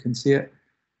 Again, we can see it.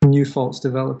 New faults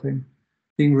developing,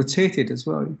 being rotated as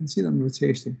well. You can see them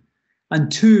rotating. And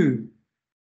two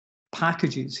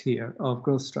packages here of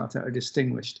growth strata are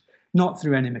distinguished, not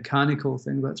through any mechanical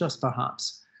thing, but just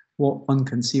perhaps what one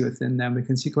can see within them. We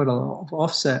can see quite a lot of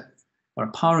offset or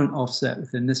apparent offset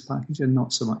within this package and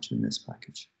not so much in this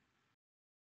package.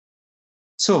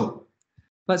 So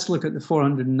let's look at the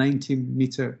 490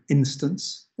 meter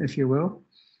instance, if you will.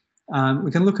 We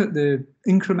can look at the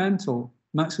incremental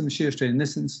maximum shear strain in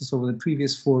this instance over the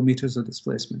previous 4 meters of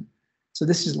displacement. So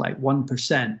this is like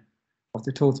 1% of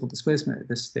the total displacement at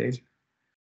this stage.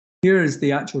 Here is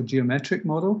the actual geometric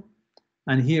model.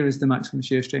 And here is the maximum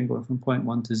shear strain going from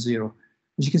 0.1 to 0.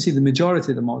 As you can see, the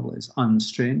majority of the model is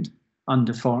unstrained,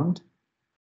 undeformed.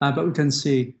 But we can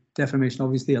see deformation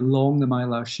obviously along the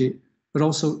mylar sheet, but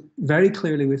also very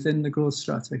clearly within the growth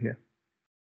strata here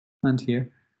and here,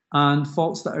 and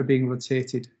faults that are being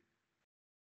rotated.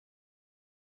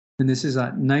 And this is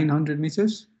at 900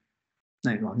 meters,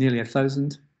 well, nearly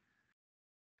 1,000.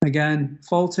 Again,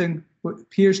 faulting what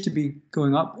appears to be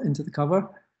going up into the cover.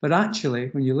 But actually,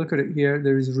 when you look at it here,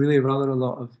 there is really rather a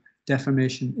lot of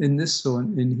deformation in this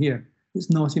zone in here. It's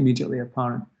not immediately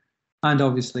apparent. And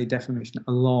obviously deformation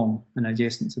along and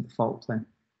adjacent to the fault plane.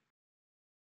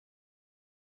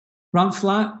 Ramp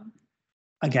flat,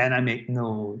 again, I make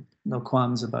no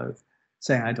qualms about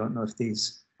saying I don't know if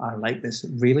these are like this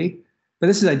really. But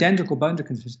this is identical boundary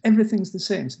conditions. Everything's the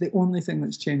same. So the only thing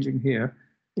that's changing here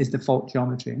is the fault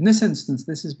geometry. In this instance,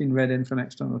 this has been read in from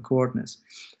external coordinates.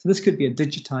 So this could be a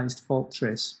digitized fault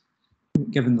trace,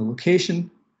 given the location,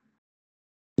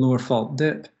 lower fault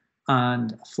dip,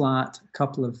 and a flat, a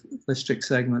couple of listric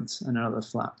segments, and another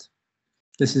flat.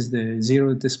 This is the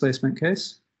 0 displacement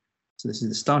case. So this is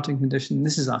the starting condition.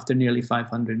 This is after nearly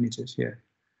 500 meters here.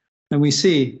 And we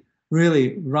see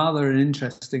really rather an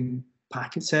interesting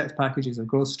set of packages of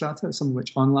growth strata, some of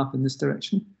which overlap in this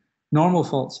direction. Normal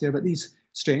faults here, but these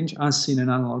strange, as seen in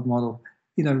analog model,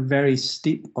 either very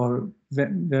steep or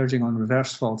verging on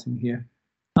reverse faulting here,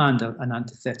 and an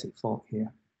antithetic fault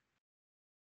here.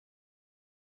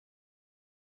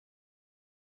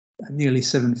 nearly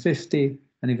 750,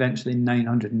 and eventually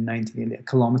 990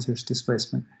 kilometers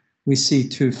displacement. We see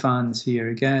two fans here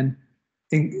again.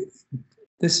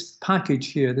 This package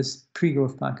here, this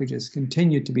pre-growth package, has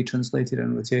continued to be translated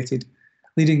and rotated,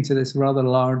 leading to this rather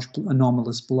large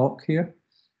anomalous block here.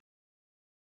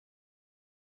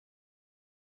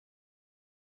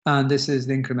 And this is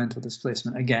the incremental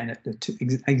displacement, again, at the two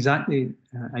exactly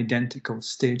identical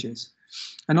stages.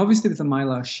 And obviously with the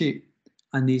mylar sheet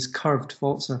and these curved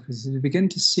fault surfaces, we begin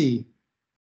to see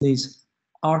these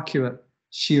arcuate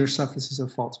shear surfaces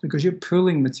of faults because you're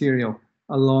pulling material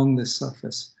along this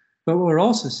surface. But what we're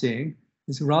also seeing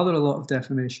is rather a lot of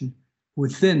deformation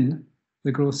within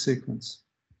the growth sequence.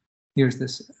 Here's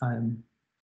this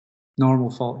normal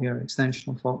fault here,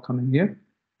 extensional fault coming here,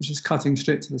 which is cutting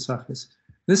straight to the surface.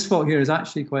 This fault here is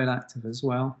actually quite active as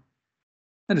well.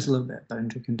 And there's a little bit of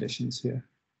boundary conditions here.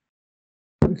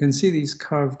 But we can see these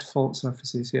curved fault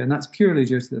surfaces here, and that's purely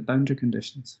due to the boundary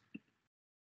conditions.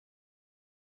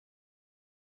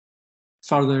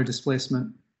 Further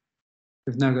displacement.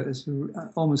 We've now got this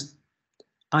almost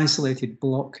isolated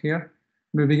block here.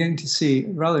 We're beginning to see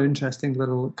rather interesting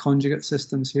little conjugate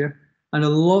systems here, and a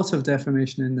lot of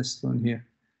deformation in this zone here,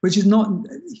 which is not,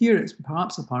 here it's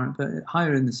perhaps apparent, but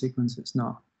higher in the sequence it's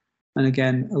not. And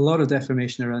again, a lot of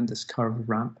deformation around this curved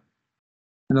ramp,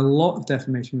 and a lot of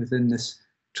deformation within this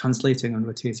translating and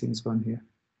rotating zone here.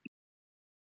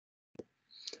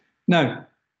 Now,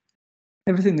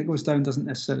 everything that goes down doesn't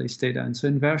necessarily stay down. So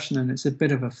inversion, and it's a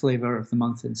bit of a flavor of the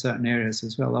month in certain areas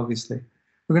as well, obviously.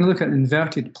 We're going to look at an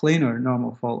inverted planar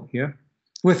normal fault here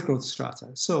with growth strata.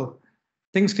 So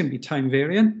things can be time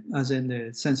variant, as in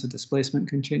the sense of displacement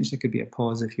can change. There could be a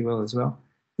pause, if you will, as well.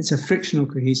 It's a frictional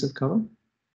cohesive cover.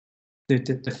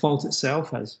 The fault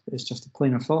itself is just a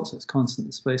planar fault, so it's constant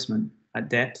displacement at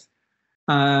depth.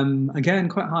 Again,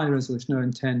 quite high resolution,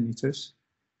 around 10 meters.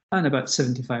 And about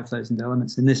 75,000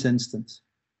 elements in this instance.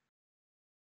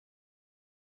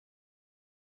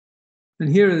 And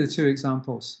here are the two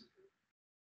examples.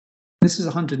 This is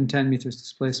 110 meters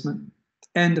displacement,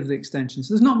 end of the extension.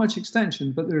 So there's not much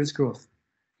extension, but there is growth.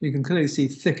 You can clearly see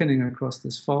thickening across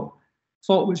this fault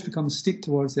which becomes steep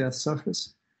towards the Earth's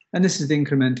surface. And this is the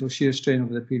incremental shear strain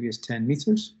over the previous 10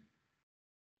 meters.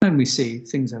 And we see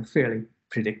things are fairly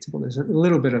predictable. There's a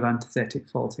little bit of antithetic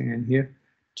faulting in here,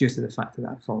 due to the fact that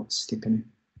that fault is steepening.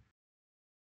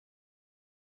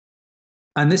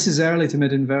 And this is early to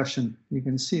mid inversion. You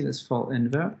can see this fault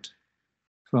invert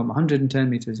from 110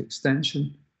 meters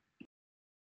extension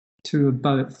to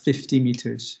about 50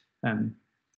 meters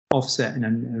offset in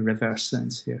a reverse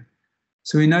sense here.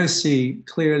 So we now see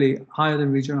clearly higher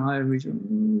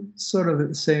region, sort of at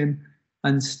the same,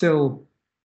 and still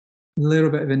a little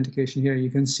bit of indication here. You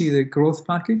can see the growth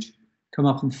package come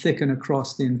up and thicken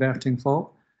across the inverting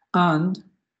fault, and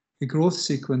the growth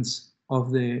sequence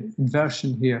of the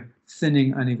inversion here,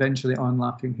 thinning and eventually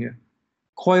onlapping here.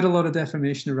 Quite a lot of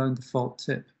deformation around the fault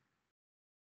tip,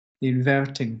 the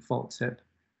inverting fault tip,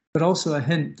 but also a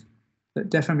hint that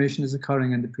deformation is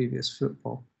occurring in the previous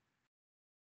footwall.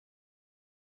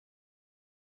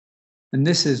 And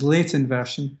this is late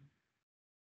inversion.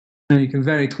 And you can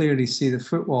very clearly see the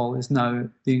footwall is now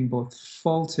being both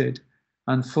faulted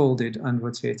and folded and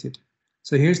rotated.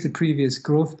 So here's the previous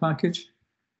growth package,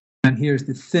 and here's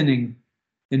the thinning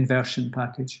inversion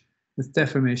package with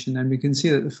deformation. And we can see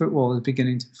that the footwall is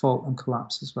beginning to fault and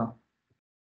collapse as well.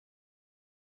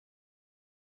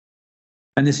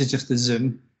 And this is just the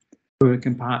zoom, where we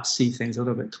can perhaps see things a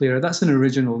little bit clearer. That's an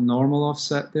original normal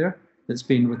offset there that's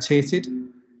been rotated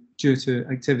due to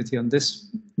activity on this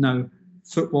now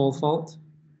footwall fault.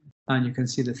 And you can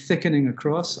see the thickening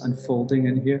across and folding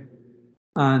in here,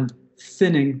 and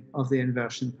thinning of the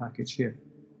inversion package here.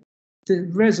 The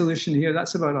resolution here,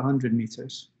 that's about 100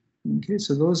 meters. Okay,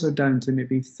 so those are down to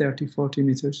maybe 30, 40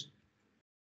 meters.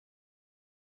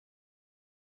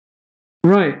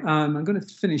 Right, I'm going to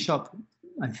finish up,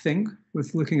 I think,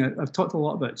 with looking at, I've talked a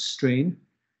lot about strain,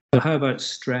 but how about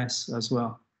stress as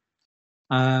well?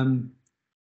 We're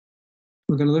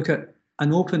going to look at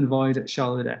an open void at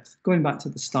shallow depth, going back to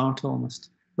the start almost.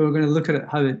 But we're going to look at it,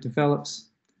 how it develops,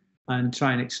 and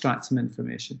try and extract some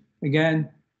information. Again,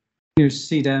 here's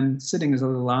CDEM sitting as a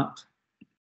little app,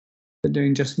 but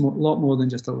doing just a lot more than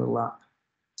just a little app.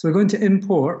 So we're going to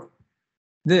import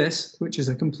this, which is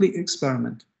a complete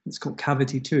experiment. It's called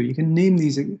Cavity 2. You can name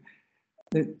these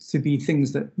to be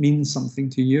things that mean something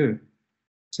to you.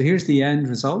 So here's the end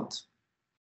result.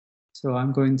 So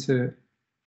I'm going to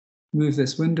move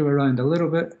this window around a little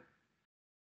bit,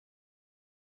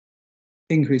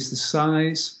 increase the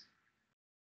size,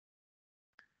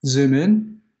 zoom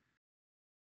in,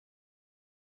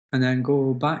 and then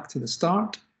go back to the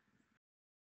start.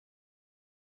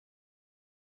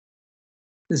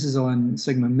 This is on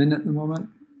sigma min at the moment,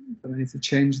 but I need to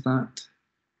change that.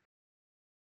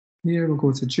 Here we'll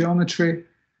go to geometry.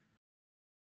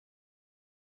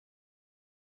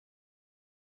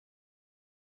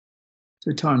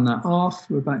 So turn that off,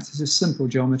 we're back to just simple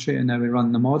geometry, and now we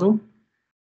run the model.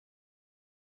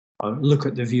 Or look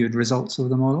at the viewed results of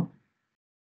the model.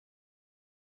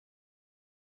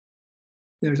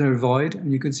 There's our void,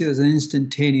 and you can see there's an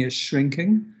instantaneous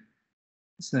shrinking.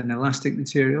 It's an elastic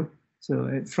material, so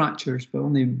it fractures, but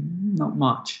only not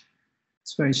much.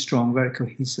 It's very strong, very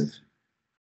cohesive.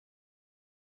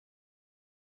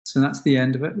 So that's the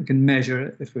end of it. We can measure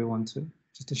it if we want to.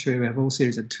 Just to show you, we have a whole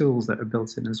series of tools that are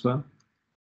built in as well.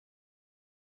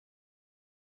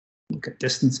 Look at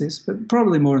distances, but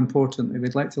probably more importantly,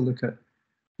 we'd like to look at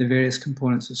the various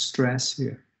components of stress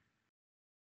here.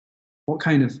 What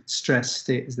kind of stress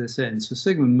state is this in? So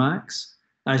sigma max,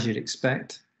 as you'd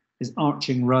expect, is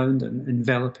arching round and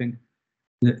enveloping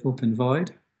the open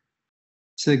void.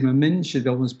 Sigma min should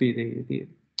almost be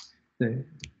the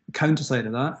counter side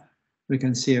of that. We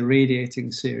can see a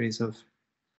radiating series of,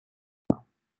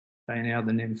 by any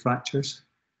other name, fractures.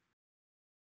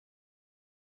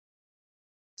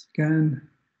 Again.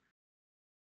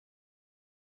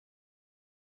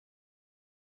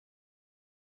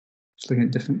 Just looking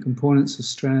at different components of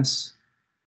stress.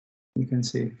 You can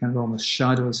see kind of almost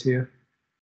shadows here.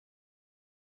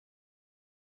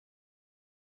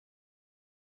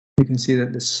 You can see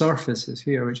that the surface is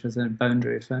here, which has a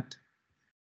boundary effect.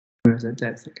 Whereas at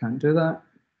depth, it can't do that.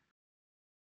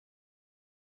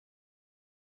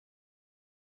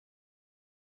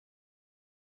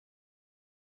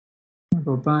 I'll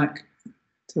go back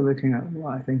to looking at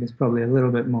what I think is probably a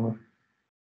little bit more.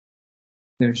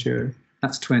 There's your,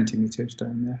 that's 20 meters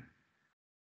down there.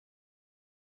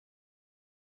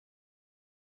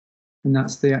 And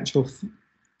that's the actual,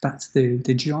 that's the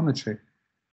geometry.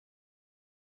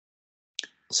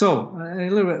 So a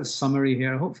little bit of summary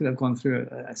here. Hopefully I've gone through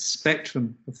a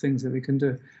spectrum of things that we can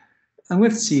do. And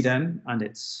with CDEM and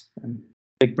its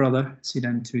big brother,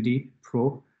 CDEM 2D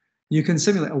Pro, you can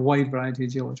simulate a wide variety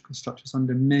of geological structures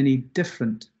under many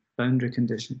different boundary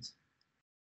conditions.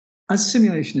 As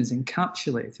simulation is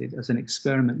encapsulated as an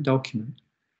experiment document,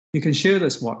 you can share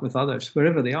this work with others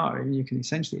wherever they are, and you can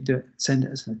essentially do it, send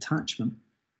it as an attachment.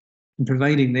 And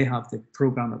providing they have the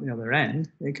program at the other end,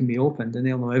 it can be opened and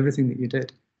they'll know everything that you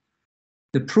did.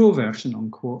 The Pro version,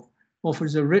 unquote,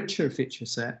 offers a richer feature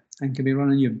set and can be run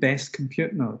on your best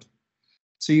compute node.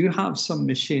 So you have some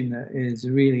machine that is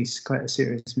really quite a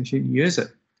serious machine, use it.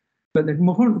 But the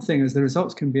important thing is the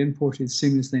results can be imported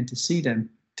seamlessly into CDEM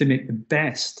to make the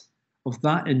best of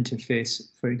that interface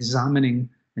for examining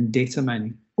and data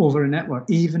mining over a network,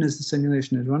 even as the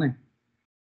simulation is running.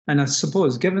 And I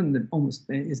suppose, given that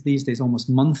is these days almost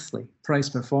monthly price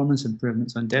performance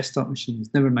improvements on desktop machines,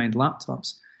 never mind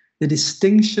laptops, the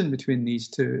distinction between these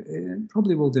two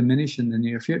probably will diminish in the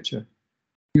near future.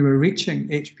 You are reaching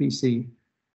HPC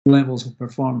levels of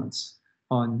performance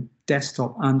on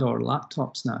desktop and or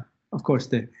laptops now. Of course,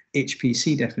 the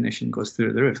HPC definition goes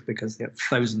through the roof because they have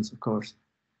thousands, of course.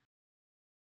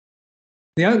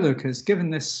 The outlook is, given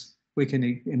this, we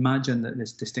can imagine that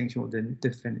this distinction will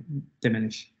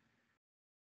diminish.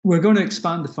 We're going to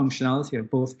expand the functionality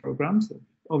of both programs.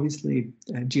 Obviously,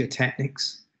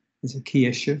 geotechnics is a key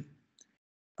issue.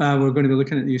 We're going to be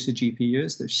looking at the use of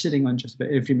GPUs. They're sitting on just about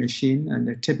every machine, and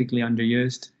they're typically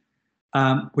underused.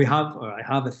 I have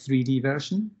a 3D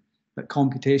version, but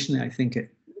computationally, I think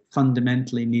it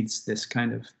fundamentally needs this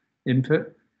kind of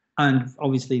input. And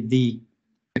obviously, the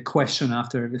question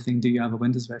after everything, do you have a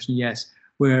Windows version? Yes,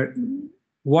 we're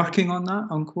working on that,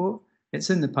 unquote. It's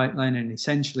in the pipeline, and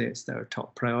essentially, it's their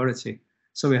top priority.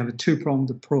 So we have a two-pronged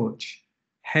approach,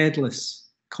 headless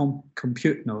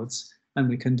compute nodes, and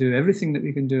we can do everything that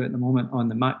we can do at the moment on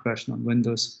the Mac version on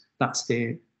Windows. That's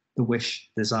the wish,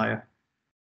 desire.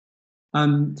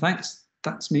 Thanks.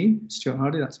 That's me, Stuart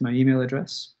Hardy. That's my email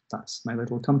address. That's my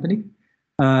little company.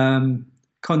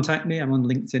 Contact me. I'm on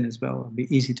LinkedIn as well. It'll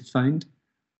be easy to find.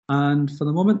 And for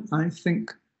the moment, I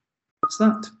think that's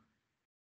that.